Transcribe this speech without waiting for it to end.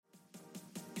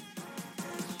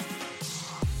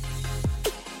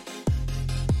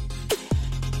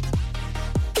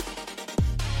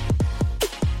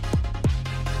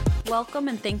Welcome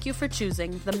and thank you for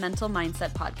choosing the Mental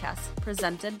Mindset Podcast,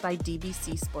 presented by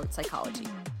DBC Sports Psychology.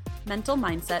 Mental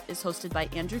Mindset is hosted by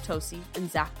Andrew Tosi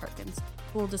and Zach Perkins,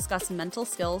 who will discuss mental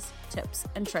skills, tips,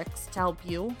 and tricks to help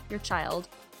you, your child,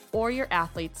 or your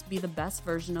athletes be the best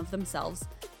version of themselves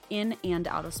in and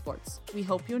out of sports. We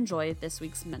hope you enjoy this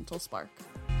week's Mental Spark.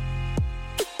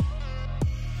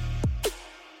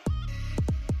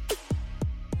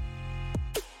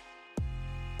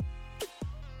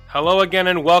 Hello again,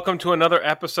 and welcome to another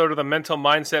episode of the Mental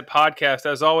Mindset Podcast.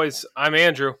 As always, I'm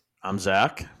Andrew. I'm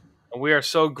Zach. And we are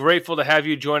so grateful to have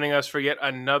you joining us for yet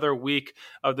another week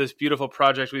of this beautiful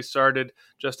project we started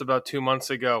just about 2 months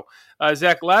ago.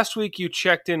 Zach, last week you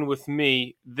checked in with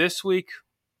me. This week,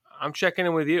 I'm checking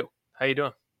in with you. How you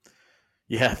doing?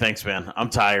 Yeah, thanks, man. I'm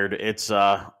tired. It's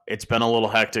been a little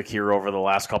hectic here over the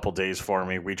last couple days for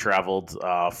me. We traveled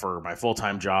for my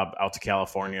full-time job out to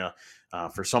California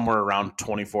for somewhere around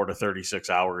 24 to 36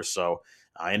 hours. So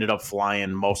I ended up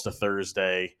flying most of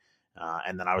Thursday,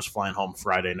 and then I was flying home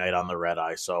Friday night on the red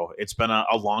eye. So it's been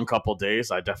a long couple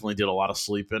days. I definitely did a lot of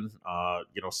sleeping,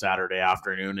 Saturday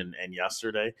afternoon and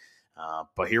yesterday.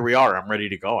 But here we are. I'm ready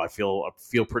to go. I feel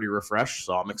pretty refreshed,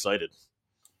 so I'm excited.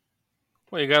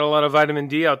 Well, you got a lot of vitamin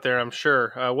D out there, I'm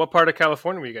sure. What part of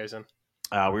California were you guys in?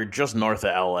 We were just north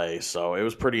of LA, so it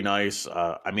was pretty nice.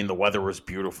 The weather was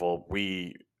beautiful.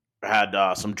 We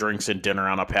had some drinks and dinner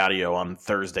on a patio on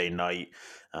Thursday night.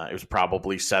 It was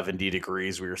probably 70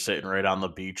 degrees. We were sitting right on the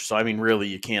beach. So, really,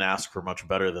 you can't ask for much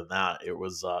better than that. It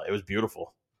was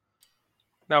beautiful.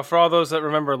 Now, for all those that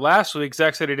remember last week,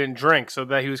 Zach said he didn't drink, so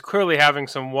that he was clearly having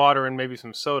some water and maybe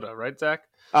some soda, right, Zach?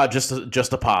 Just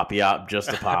a pop. Yeah, just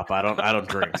a pop. I don't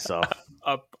drink, so.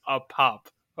 A pop.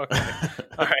 Okay.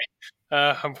 All right.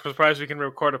 I'm surprised we can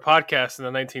record a podcast in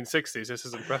the 1960s. This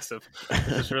is impressive.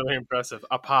 This is really impressive.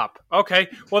 A pop. Okay.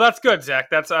 Well, that's good, Zach.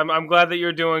 I'm glad that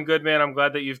you're doing good, man. I'm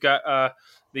glad that you've got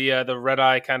the red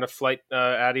eye kind of flight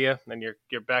out of you, and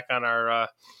you're back on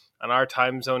our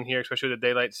time zone here, especially the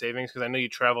daylight savings, because I know you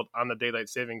traveled on the daylight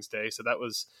savings day, so that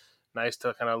was nice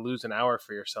to kind of lose an hour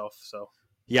for yourself. So.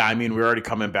 Yeah, we're already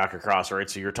coming back across, right?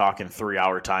 So you're talking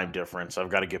 3-hour time difference. I've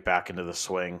got to get back into the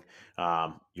swing.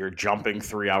 You're jumping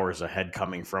 3 hours ahead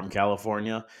coming from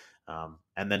California.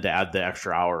 And then to add the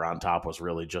extra hour on top was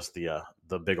really just the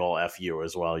big ol' FU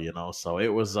as well, So it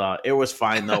was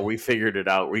fine, though. We figured it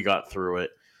out. We got through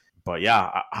it. But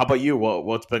yeah, how about you?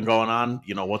 What's been going on?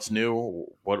 What's new?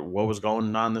 What was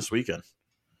going on this weekend?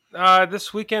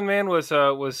 This weekend, man, was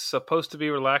supposed to be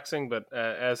relaxing, but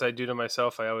as I do to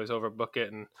myself, I always overbook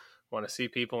it and want to see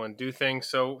people and do things.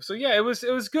 So yeah, it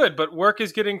was good, but work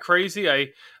is getting crazy.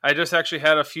 I just actually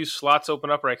had a few slots open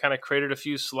up, or I kind of created a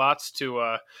few slots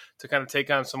to kind of take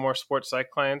on some more sports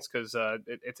psych clients, because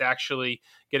it's actually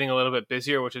getting a little bit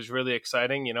busier, which is really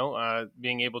exciting.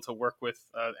 Being able to work with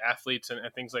athletes and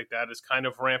things like that is kind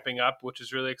of ramping up, which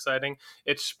is really exciting.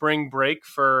 It's spring break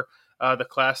for the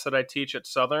class that I teach at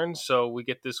Southern, so we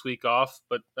get this week off,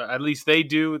 but at least they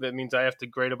do. That means I have to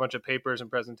grade a bunch of papers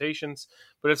and presentations,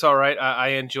 but it's all right. I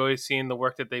enjoy seeing the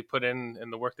work that they put in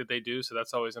and the work that they do, so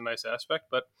that's always a nice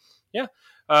aspect. But yeah,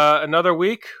 another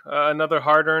week, another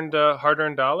hard-earned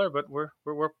dollar, but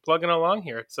we're plugging along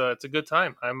here. It's a good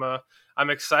time.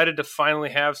 I'm excited to finally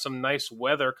have some nice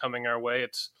weather coming our way.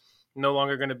 It's no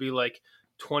longer going to be like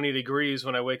 20 degrees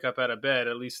when I wake up out of bed.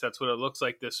 At least that's what it looks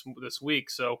like this week.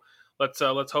 So let's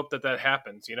hope that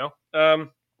happens,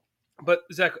 But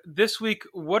Zach, this week,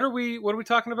 what are we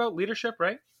talking about? Leadership,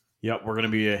 right? Yep, we're going to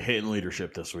be hitting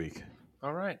leadership this week.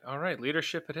 All right,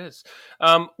 leadership it is.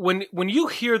 When you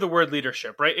hear the word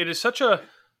leadership, right, it is such a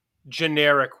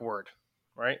generic word,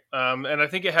 right? And I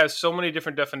think it has so many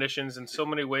different definitions and so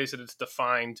many ways that it's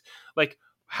defined. Like,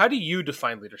 how do you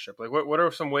define leadership? Like, what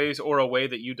are some ways or a way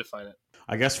that you define it?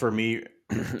 I guess for me,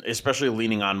 especially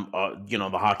leaning on,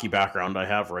 the hockey background I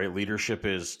have, right? Leadership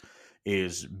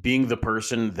is being the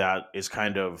person that is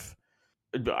kind of,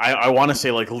 I want to say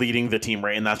like leading the team,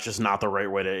 right? And that's just not the right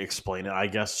way to explain it, I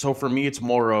guess. So for me, it's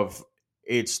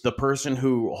the person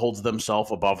who holds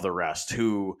themselves above the rest,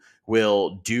 who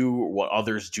will do what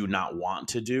others do not want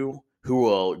to do, who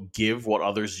will give what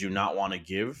others do not want to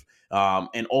give.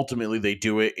 And ultimately they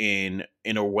do it in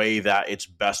a way that it's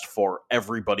best for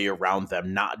everybody around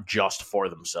them, not just for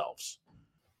themselves.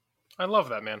 I love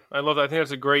that, man. I love that. I think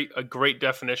that's a great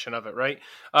definition of it, right?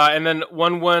 And then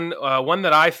one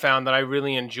that I found that I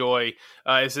really enjoy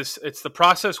is this. It's the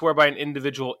process whereby an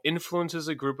individual influences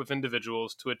a group of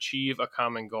individuals to achieve a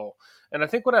common goal. And I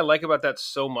think what I like about that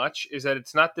so much is that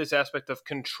it's not this aspect of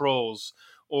controls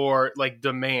or like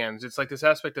demands. It's like this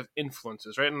aspect of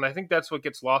influences, right? And I think that's what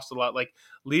gets lost a lot. Like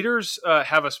leaders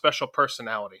have a special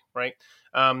personality, right?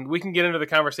 We can get into the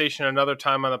conversation another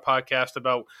time on the podcast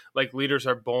about like leaders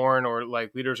are born or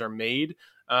like leaders are made.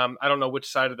 I don't know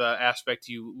which side of the aspect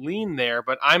you lean there,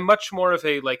 but I'm much more of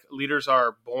a like leaders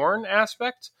are born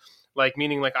aspect. Like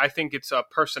meaning like I think it's a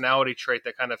personality trait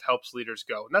that kind of helps leaders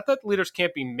go. Not that leaders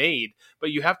can't be made,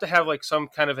 but you have to have like some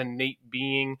kind of innate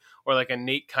being or like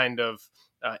innate kind of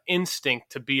instinct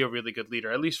to be a really good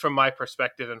leader, at least from my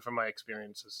perspective and from my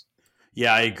experiences.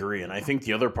 Yeah, I agree. And I think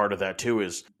the other part of that too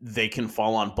is they can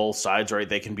fall on both sides, right?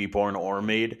 They can be born or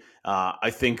made. I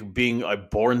think being a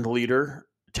born leader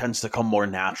tends to come more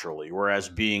naturally, whereas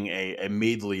being a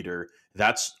made leader,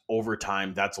 that's over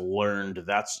time, that's learned,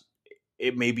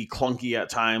 it may be clunky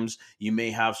at times. You may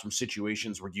have some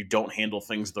situations where you don't handle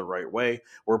things the right way,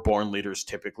 where born leaders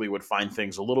typically would find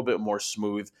things a little bit more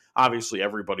smooth. Obviously,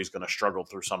 everybody's going to struggle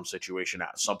through some situation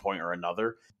at some point or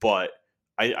another, but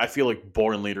I feel like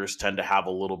born leaders tend to have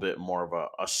a little bit more of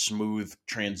a smooth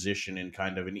transition and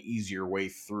kind of an easier way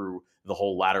through the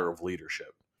whole ladder of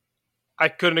leadership. I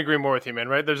couldn't agree more with you, man,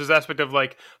 right? There's this aspect of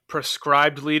like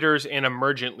prescribed leaders and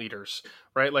emergent leaders,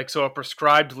 right? Like, so a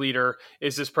prescribed leader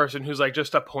is this person who's like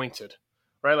just appointed,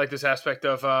 right? Like this aspect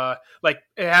of like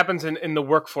it happens in the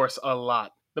workforce a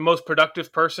lot. The most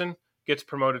productive person gets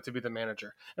promoted to be the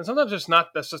manager. And sometimes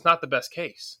that's just not the best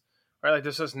case, right? Like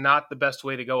this is not the best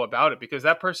way to go about it because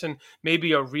that person may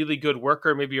be a really good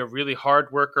worker, maybe a really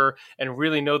hard worker and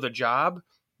really know the job,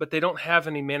 but they don't have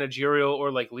any managerial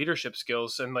or like leadership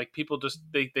skills, and like people just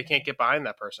they can't get behind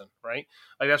that person, right?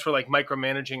 Like that's where like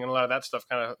micromanaging and a lot of that stuff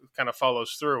kind of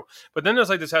follows through. But then there's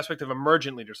like this aspect of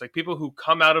emergent leaders, like people who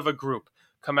come out of a group,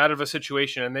 come out of a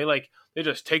situation, and they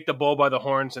just take the bull by the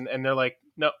horns and they're like,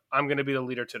 no, I'm going to be the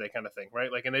leader today, kind of thing,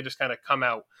 right? Like, and they just kind of come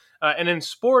out. And in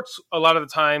sports, a lot of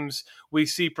the times we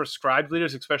see prescribed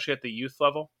leaders, especially at the youth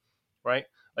level, right?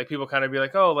 Like people kind of be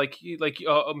like, oh,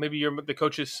 maybe you're the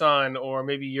coach's son, or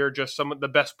maybe you're just the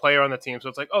best player on the team. So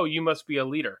it's like, oh, you must be a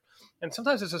leader. And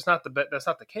sometimes it's just not that's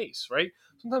not the case, right?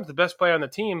 Sometimes the best player on the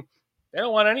team, they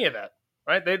don't want any of that,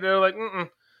 right? They're like,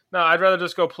 no, I'd rather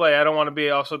just go play. I don't want to be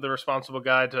also the responsible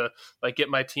guy to like get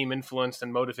my team influenced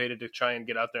and motivated to try and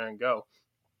get out there and go.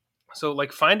 So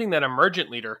like finding that emergent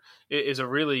leader is a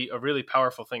really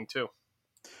powerful thing too.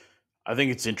 I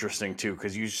think it's interesting too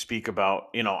because you speak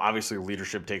about obviously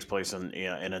leadership takes place in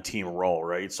a team role,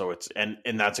 right? So it's and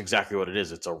that's exactly what it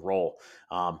is. It's a role.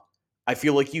 I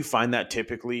feel like you find that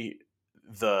typically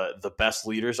the best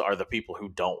leaders are the people who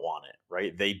don't want it,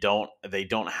 right? They don't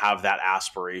have that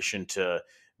aspiration to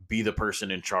be the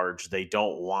person in charge. They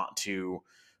don't want to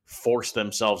force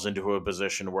themselves into a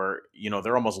position where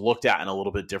they're almost looked at in a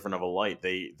little bit different of a light.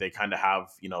 They kind of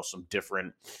have some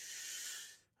different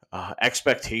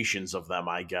expectations of them,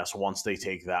 I guess, once they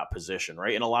take that position,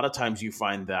 right? And a lot of times you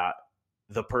find that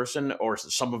the person or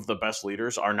some of the best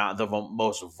leaders are not the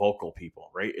most vocal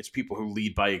people, right? It's people who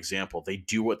lead by example. They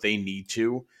do what they need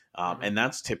to. And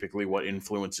that's typically what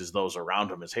influences those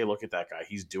around him is, hey, look at that guy.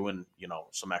 He's doing,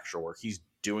 some extra work. He's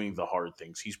doing the hard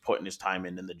things. He's putting his time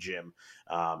in the gym.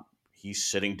 He's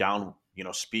sitting down,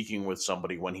 speaking with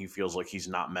somebody when he feels like he's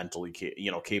not mentally,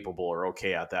 capable or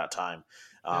okay at that time.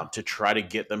 To try to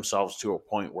get themselves to a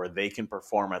point where they can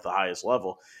perform at the highest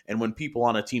level. And when people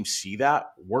on a team see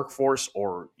that, workforce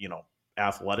or,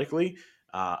 athletically,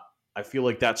 I feel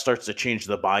like that starts to change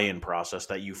the buy-in process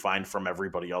that you find from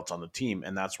everybody else on the team.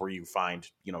 And that's where you find,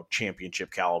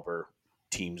 championship caliber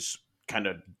teams kind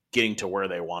of getting to where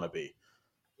they want to be.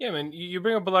 Yeah, man, you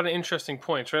bring up a lot of interesting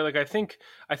points, right? Like I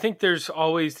think there's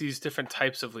always these different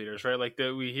types of leaders, right? Like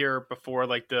we hear before,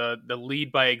 like the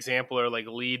lead by example or like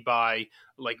lead by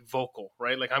like vocal,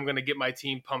 right? Like I'm going to get my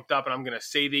team pumped up and I'm going to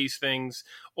say these things,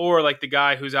 or like the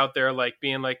guy who's out there like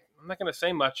being like, I'm not going to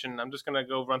say much and I'm just going to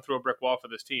go run through a brick wall for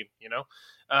this team,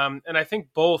 And I think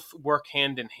both work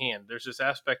hand in hand. There's this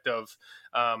aspect of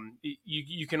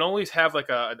you can always have like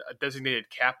a designated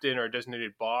captain or a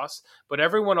designated boss, but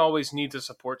everyone always needs a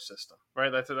support system, right?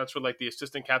 That's where like the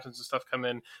assistant captains and stuff come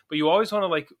in, but you always want to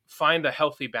like find a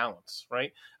healthy balance,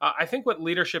 right? I think what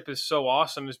leadership is so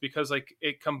awesome is because like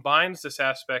it combines this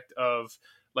aspect of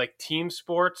like team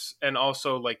sports and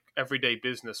also like everyday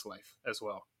business life as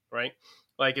well, right?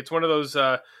 Like it's one of those,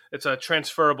 it's a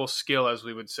transferable skill, as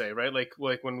we would say, right? Like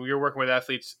when you're working with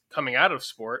athletes coming out of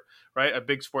sport, right? A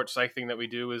big sports psych thing that we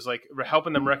do is like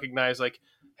helping them recognize, like,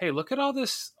 hey, look at all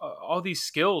these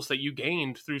skills that you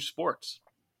gained through sports.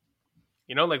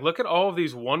 Like look at all of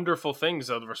these wonderful things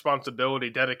of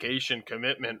responsibility, dedication,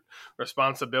 commitment,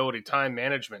 responsibility, time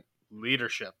management,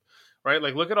 leadership, right?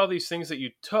 Like, look at all these things that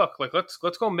you took. Like, let's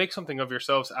go make something of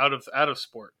yourselves out of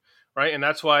sport, right? And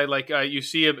that's why, like, you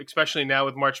see, especially now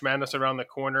with March Madness around the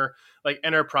corner, like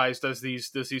Enterprise does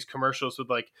these commercials with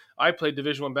like, I played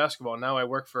Division I basketball, now I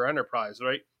work for Enterprise,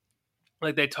 right?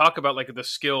 Like, they talk about like the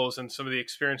skills and some of the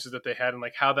experiences that they had and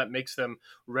like how that makes them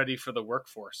ready for the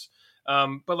workforce.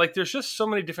 But like, there's just so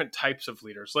many different types of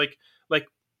leaders. Like,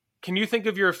 can you think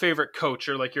of your favorite coach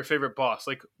or like your favorite boss?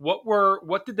 Like,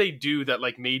 what did they do that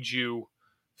like made you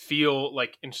feel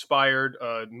like inspired,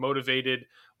 motivated,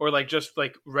 or like just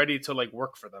like ready to like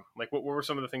work for them? Like, what were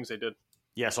some of the things they did?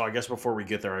 Yeah, so I guess before we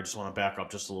get there, I just want to back up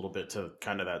just a little bit to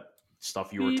kind of that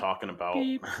stuff you were Beep, talking about.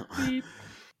 beep, beep.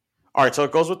 All right, so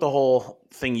it goes with the whole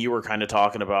thing you were kind of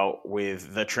talking about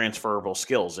with the transferable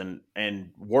skills and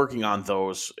working on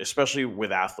those, especially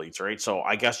with athletes, right? So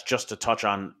I guess just to touch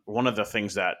on one of the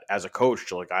things that as a coach,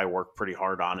 like I work pretty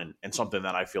hard on and something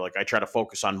that I feel like I try to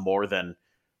focus on more than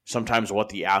sometimes what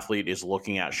the athlete is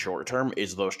looking at short term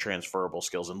is those transferable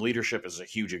skills. And leadership is a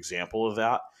huge example of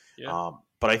that. Yeah.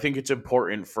 But I think it's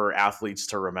important for athletes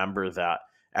to remember that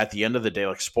at the end of the day,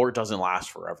 like sport doesn't last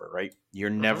forever, right? You're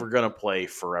never going to play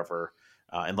forever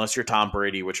unless you're Tom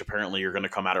Brady, which apparently you're going to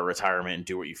come out of retirement and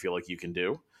do what you feel like you can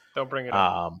do. Don't bring it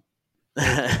up.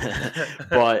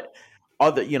 But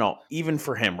even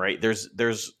for him, right?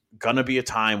 There's going to be a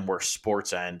time where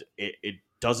sports end. It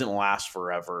doesn't last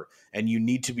forever, and you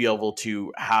need to be able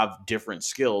to have different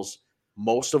skills,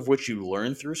 most of which you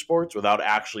learn through sports without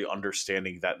actually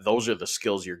understanding that those are the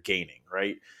skills you're gaining,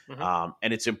 right?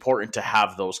 And it's important to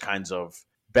have those kinds of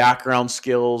background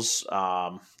skills,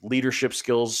 leadership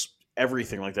skills,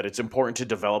 everything like that. It's important to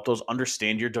develop those,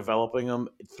 understand you're developing them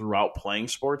throughout playing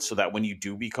sports so that when you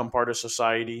do become part of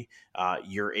society,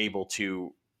 you're able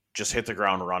to just hit the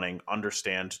ground running,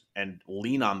 understand, and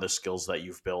lean on the skills that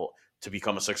you've built to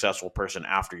become a successful person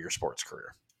after your sports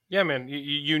career. Yeah, man,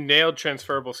 you nailed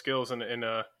transferable skills in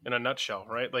a nutshell,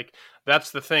 right? Like,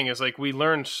 that's the thing is like we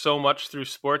learn so much through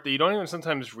sport that you don't even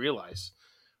sometimes realize,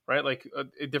 right? Like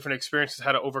different experiences,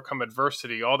 how to overcome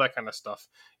adversity, all that kind of stuff.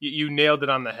 You nailed it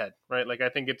on the head, right? Like I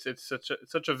think it's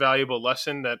such a valuable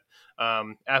lesson that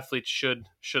athletes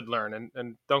should learn.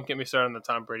 And don't get me started on the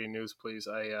Tom Brady news, please.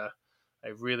 I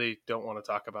really don't want to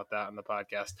talk about that on the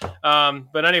podcast.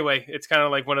 But anyway, it's kind of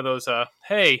like one of those,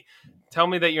 hey, tell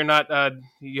me that you're not,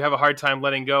 you have a hard time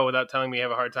letting go without telling me you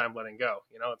have a hard time letting go.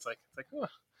 You know, it's like, oh,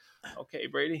 okay,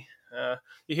 Brady.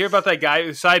 You hear about that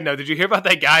guy? Side note, did you hear about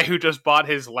that guy who just bought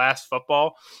his last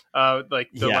football,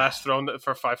 last thrown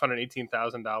for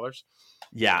 $518,000?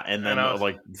 Yeah, and then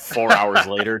like 4 hours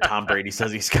later, Tom Brady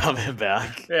says he's coming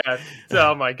back. Yeah.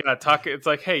 Oh my God. It's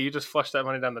like, hey, you just flushed that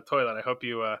money down the toilet. I hope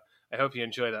you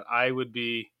enjoy that. I would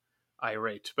be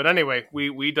irate. But anyway,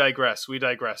 we digress.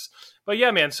 But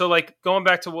yeah, man. So like going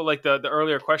back to what like the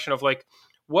earlier question of like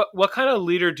what kind of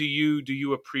leader do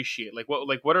you appreciate? Like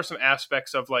what are some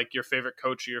aspects of like your favorite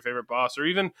coach or your favorite boss or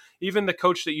even the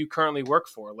coach that you currently work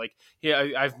for? Like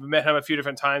I've met him a few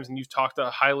different times and you've talked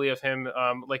highly of him.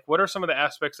 Like what are some of the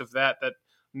aspects of that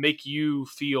make you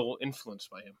feel influenced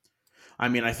by him? I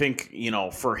mean, I think,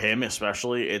 for him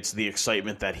especially, it's the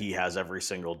excitement that he has every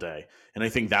single day. And I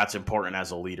think that's important as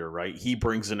a leader, right? He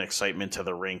brings an excitement to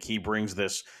the rink. He brings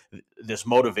this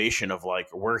motivation of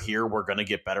like, we're here, we're going to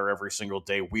get better every single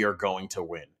day. We are going to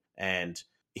win. And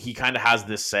he kind of has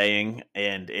this saying,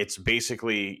 and it's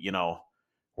basically,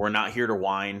 we're not here to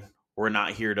whine. We're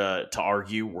not here to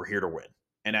argue. We're here to win.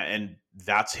 And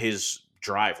that's his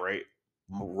drive, right?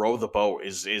 Row the boat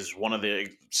is one of the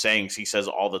sayings he says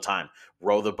all the time.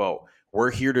 Row the boat.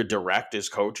 We're here to direct as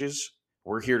coaches.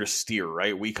 We're here to steer,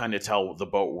 right? We kind of tell the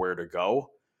boat where to go.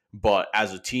 But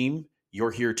as a team, you're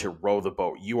here to row the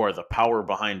boat. You are the power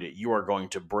behind it. You are going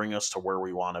to bring us to where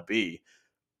we want to be.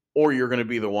 Or you're going to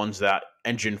be the ones that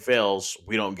engine fails,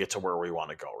 we don't get to where we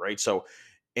want to go, right? So,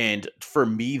 and for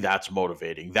me, that's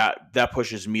motivating. That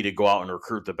pushes me to go out and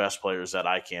recruit the best players that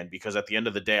I can, because at the end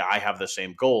of the day, I have the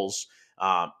same goals.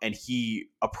 And he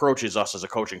approaches us as a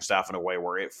coaching staff in a way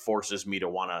where it forces me to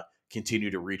want to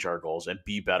continue to reach our goals and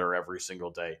be better every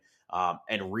single day,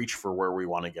 and reach for where we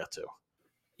want to get to.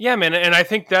 Yeah, man. And I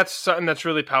think that's something that's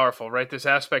really powerful, right? This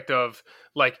aspect of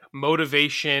like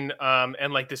motivation,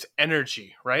 and like this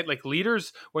energy, right? Like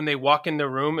leaders, when they walk in the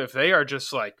room, if they are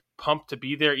just like pumped to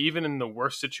be there, even in the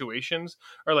worst situations,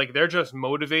 or like they're just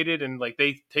motivated and like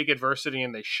they take adversity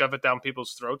and they shove it down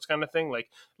people's throats kind of thing.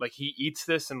 Like he eats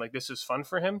this and like this is fun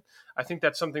for him. I think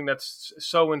that's something that's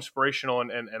so inspirational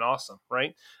and awesome,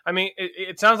 right? I mean,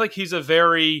 it sounds like he's a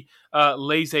very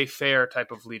laissez-faire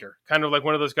type of leader, kind of like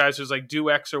one of those guys who's like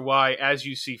do X or Y as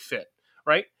you see fit.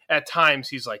 right? At times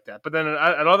he's like that, but then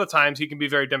at other times he can be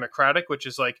very democratic, which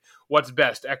is like, what's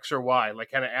best, X or Y,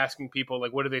 like kind of asking people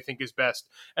like, what do they think is best?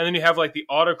 And then you have like the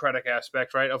autocratic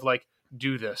aspect, right? Of like,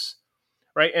 do this,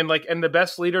 right? And the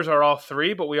best leaders are all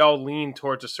three, but we all lean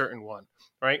towards a certain one,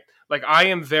 right? Like I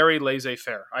am very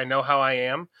laissez-faire. I know how I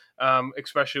am,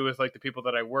 especially with like the people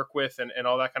that I work with and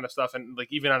all that kind of stuff. And like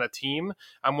even on a team,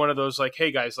 I'm one of those like,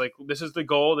 hey guys, like this is the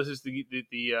goal. This is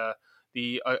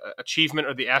the achievement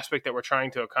or the aspect that we're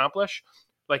trying to accomplish.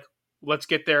 Like, let's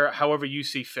get there however you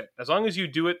see fit. As long as you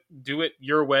do it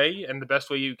your way and the best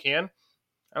way you can,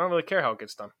 I don't really care how it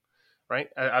gets done. Right?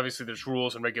 Obviously, there's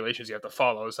rules and regulations you have to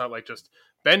follow. It's not like just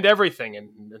bend everything and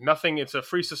nothing. It's a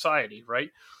free society, right?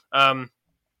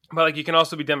 But like you can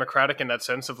also be democratic in that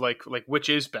sense of like which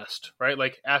is best, right?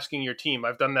 Like asking your team.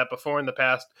 I've done that before in the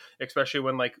past, especially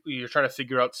when like you're trying to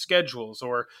figure out schedules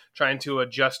or trying to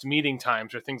adjust meeting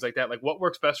times or things like that. Like what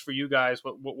works best for you guys?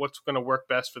 What's going to work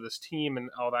best for this team and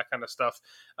all that kind of stuff.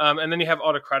 And then you have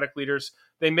autocratic leaders.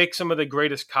 They make some of the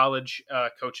greatest college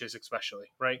coaches,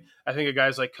 especially, right? I think of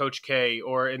guys like Coach K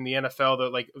or in the NFL,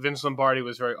 that like Vince Lombardi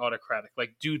was very autocratic.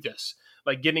 Like do this.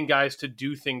 Like getting guys to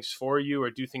do things for you or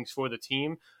do things for the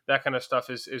team, that kind of stuff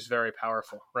is very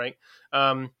powerful, right?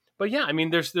 But yeah, I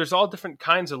mean, there's all different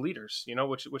kinds of leaders, you know,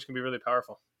 which can be really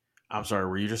powerful. I'm sorry,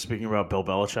 were you just speaking about Bill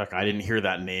Belichick? I didn't hear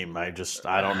that name. I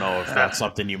don't know if that's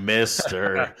something you missed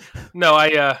or. No,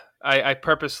 I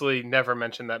purposely never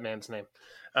mentioned that man's name.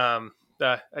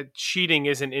 Cheating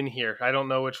isn't in here. I don't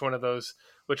know which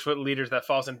leaders that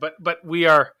falls in, but we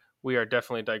are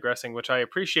definitely digressing, which I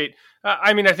appreciate.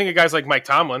 I mean, I think of guys like Mike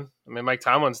Tomlin. I mean, Mike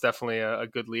Tomlin's definitely a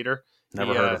good leader.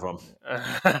 Never heard of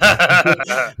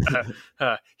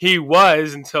him. He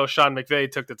was, until Sean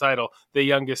McVay took the title, the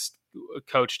youngest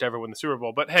coach to ever win the Super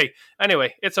Bowl. But hey,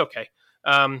 anyway, it's okay.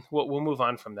 We'll move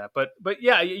on from that. But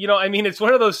yeah, you know, I mean, it's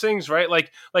one of those things, right?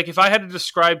 Like if I had to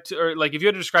describe if you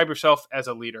had to describe yourself as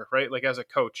a leader, right? Like as a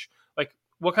coach, like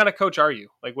what kind of coach are you?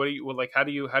 Like, how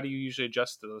do you usually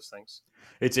adjust to those things?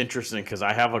 It's interesting because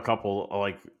I have a couple,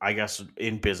 like, I guess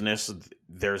in business,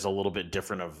 there's a little bit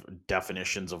different of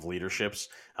definitions of leaderships.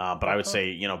 But I would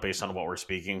say, you know, based on what we're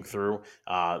speaking through,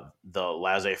 the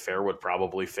laissez-faire would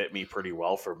probably fit me pretty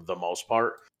well for the most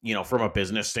part. You know, from a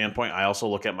business standpoint, I also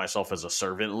look at myself as a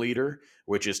servant leader,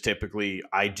 which is typically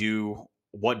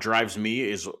what drives me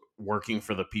is working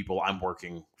for the people I'm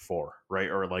working for, right?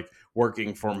 Or like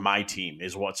working for my team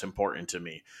is what's important to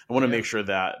me. I want to make sure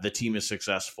that the team is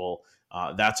successful.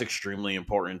 That's extremely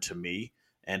important to me.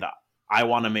 And I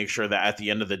want to make sure that at the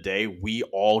end of the day, we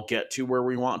all get to where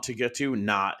we want to get to,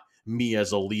 not me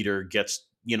as a leader gets,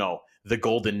 you know, the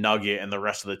golden nugget and the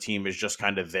rest of the team is just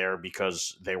kind of there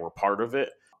because they were part of it.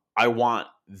 I want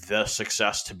the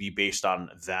success to be based on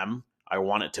them. I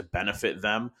want it to benefit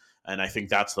them. And I think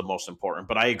that's the most important.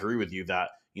 But I agree with you that,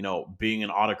 you know, being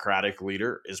an autocratic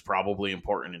leader is probably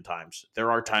important in times. There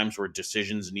are times where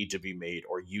decisions need to be made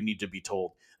or you need to be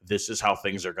told, this is how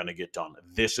things are going to get done.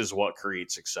 This is what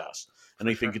creates success. And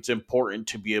I think it's important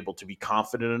to be able to be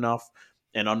confident enough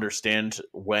and understand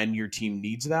when your team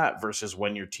needs that versus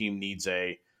when your team needs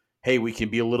hey, we can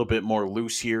be a little bit more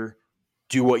loose here.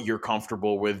 Do what you're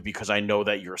comfortable with because I know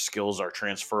that your skills are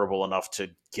transferable enough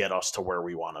to get us to where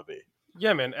we want to be.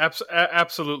 Yeah, man,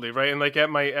 absolutely, right. And like at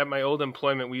my old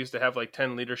employment, we used to have like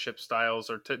 10 leadership styles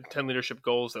or 10 leadership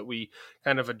goals that we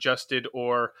kind of adjusted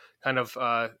or kind of,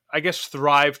 I guess,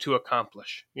 thrive to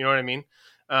accomplish. You know what I mean?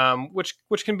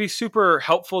 Which can be super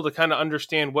helpful to kind of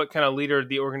understand what kind of leader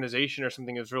the organization or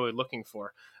something is really looking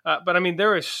for. But I mean,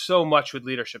 there is so much with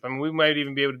leadership. I mean, we might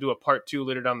even be able to do a part 2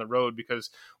 later down the road because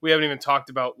we haven't even talked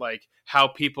about like how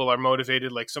people are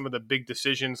motivated, like some of the big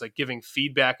decisions, like giving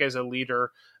feedback as a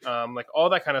leader, like all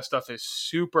that kind of stuff is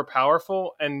super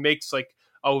powerful and makes like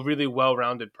a really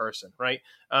well-rounded person, right?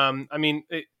 I mean,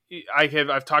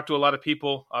 I've talked to a lot of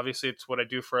people. Obviously, it's what I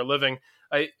do for a living.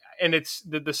 And it's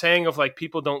the saying of like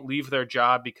people don't leave their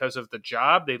job because of the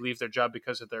job; they leave their job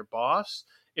because of their boss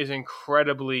is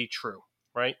incredibly true,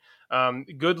 right?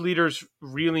 Good leaders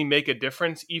really make a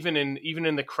difference, even in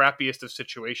the crappiest of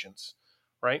situations,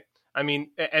 right? I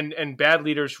mean, and bad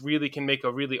leaders really can make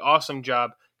a really awesome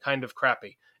job kind of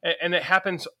crappy. And it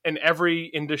happens in every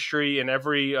industry, in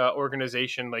every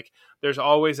organization. Like there's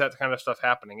always that kind of stuff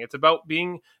happening.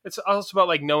 It's also about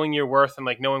like knowing your worth and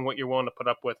like knowing what you're willing to put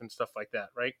up with and stuff like that.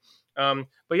 Right.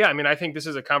 But yeah, I mean, I think this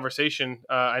is a conversation.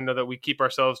 I know that we keep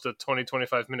ourselves to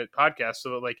 20-25 minute podcasts.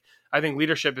 So that like, I think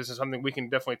leadership is something we can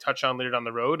definitely touch on later down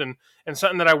the road and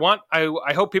something that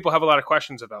I hope people have a lot of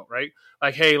questions about, right?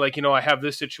 Like, hey, like, you know, I have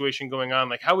this situation going on.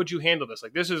 Like, how would you handle this?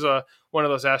 Like, this is one of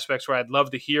those aspects where I'd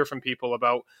love to hear from people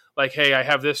about like, hey, I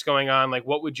have this going on. Like,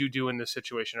 what would you do in this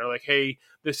situation? Or like, hey,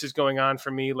 this is going on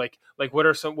for me. Like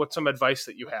what's some advice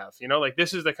that you have? Like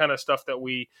this is the kind of stuff that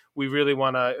we really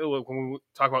want to, when we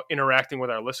talk about interacting with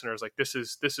our listeners, like this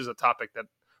is a topic that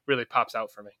really pops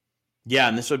out for me. Yeah,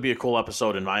 and this would be a cool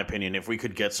episode, in my opinion, if we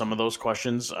could get some of those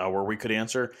questions where we could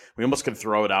answer. We almost could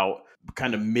throw it out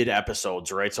kind of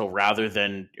mid-episodes, right? So rather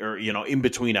than, or in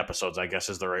between episodes, I guess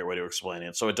is the right way to explain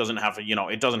it. So it doesn't have to,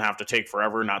 it doesn't have to take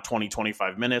forever, not 20,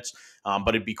 25 minutes.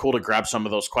 But it'd be cool to grab some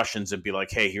of those questions and be like,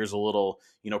 hey, here's a little,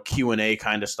 Q&A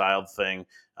kind of styled thing.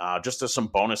 Just as some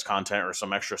bonus content or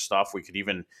some extra stuff. We could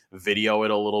even video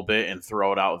it a little bit and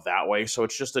throw it out that way. So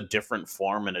it's just a different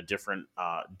form and a different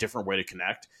way to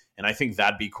connect. And I think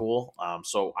that'd be cool.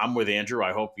 So I'm with Andrew.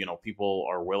 I hope, people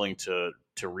are willing to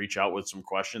reach out with some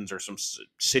questions or some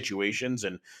situations,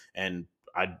 and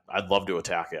I'd love to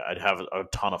attack it. I'd have a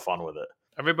ton of fun with it.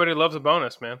 Everybody loves a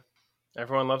bonus, man.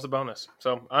 Everyone loves a bonus.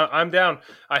 So I'm down.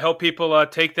 I hope people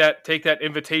take that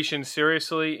invitation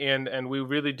seriously, and we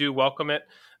really do welcome it.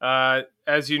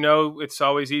 As you know, it's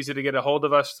always easy to get a hold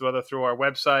of us, whether through our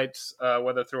websites,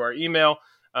 whether through our email,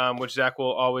 which Zach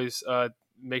will always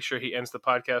make sure he ends the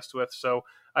podcast with. So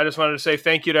I just wanted to say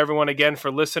thank you to everyone again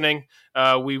for listening.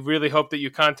 We really hope that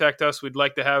you contact us. We'd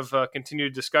like to have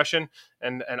continued discussion,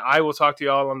 and I will talk to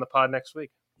you all on the pod next week.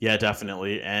 Yeah,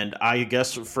 definitely. And I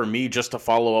guess for me, just to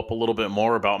follow up a little bit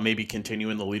more about maybe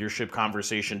continuing the leadership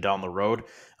conversation down the road,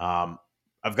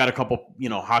 I've got a couple,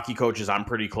 hockey coaches I'm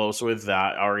pretty close with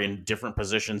that are in different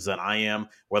positions than I am,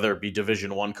 whether it be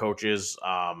Division I coaches.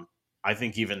 I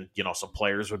think even, some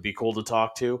players would be cool to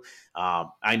talk to.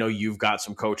 I know you've got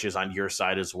some coaches on your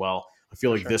side as well. I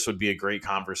feel like This would be a great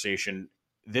conversation.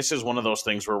 This is one of those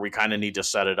things where we kind of need to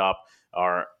set it up,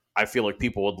 or I feel like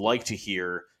people would like to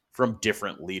hear from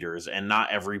different leaders, and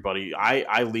not everybody.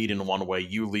 I lead in one way,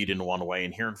 you lead in one way,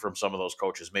 and hearing from some of those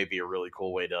coaches may be a really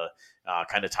cool way to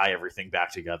kind of tie everything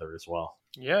back together as well.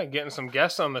 Yeah, getting some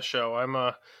guests on the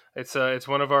show. It's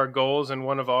one of our goals and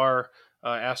one of our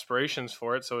aspirations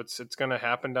for it. So it's going to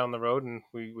happen down the road, and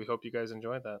we hope you guys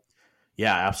enjoy that.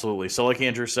 Yeah, absolutely. So like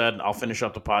Andrew said, I'll finish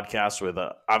up the podcast with,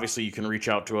 obviously you can reach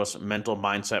out to us,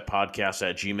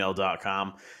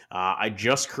 mentalmindsetpodcast@gmail.com. I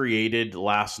just created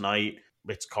last night,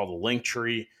 it's called a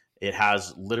Linktree. It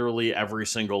has literally every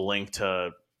single link to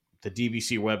the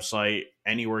DBC website,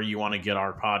 anywhere you want to get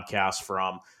our podcast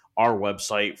from, our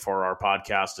website for our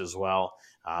podcast as well.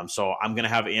 So I'm going to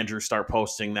have Andrew start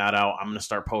posting that out. I'm going to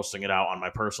start posting it out on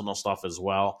my personal stuff as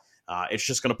well. It's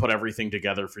just going to put everything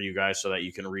together for you guys so that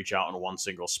you can reach out in one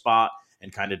single spot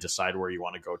and kind of decide where you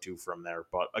want to go to from there.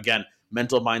 But again,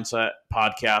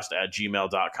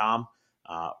 mentalmindsetpodcast@gmail.com.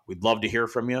 We'd love to hear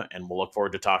from you, and we'll look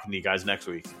forward to talking to you guys next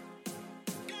week.